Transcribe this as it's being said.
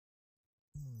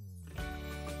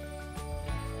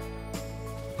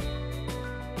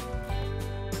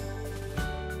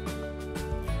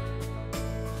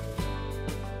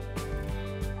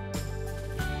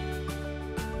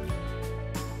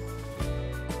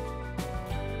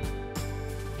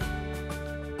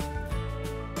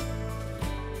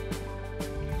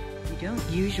don't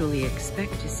usually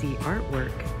expect to see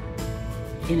artwork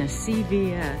in a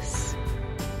CVS,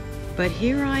 but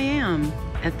here I am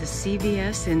at the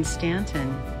CVS in Stanton,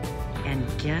 and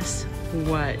guess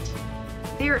what?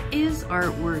 There is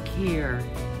artwork here.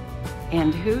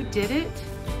 And who did it?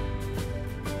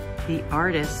 The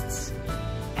artists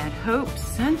at Hope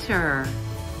Center.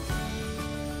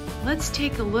 Let's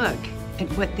take a look at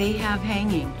what they have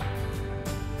hanging.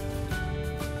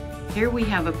 Here we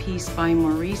have a piece by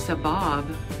Marisa Bob.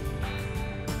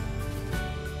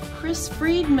 Chris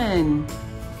Friedman.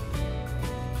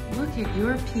 Look at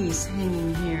your piece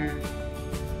hanging here.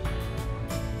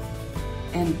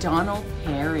 And Donald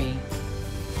Perry.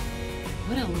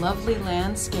 What a lovely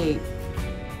landscape.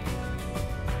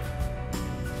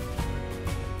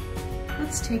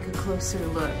 Let's take a closer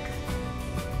look.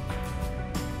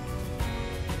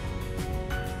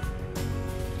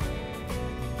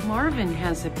 Marvin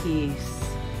has a piece.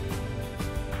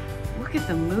 Look at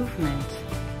the movement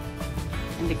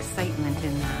and excitement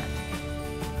in that.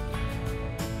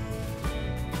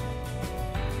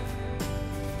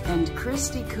 And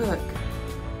Christy Cook.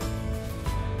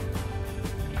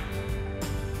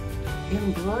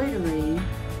 Embroidery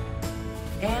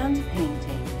and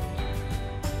painting.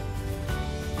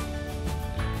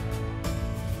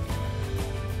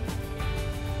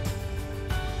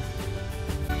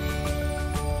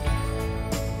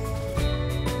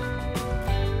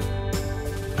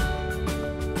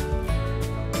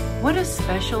 What a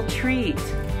special treat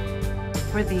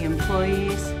for the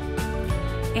employees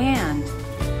and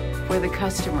for the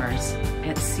customers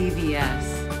at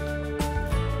CVS.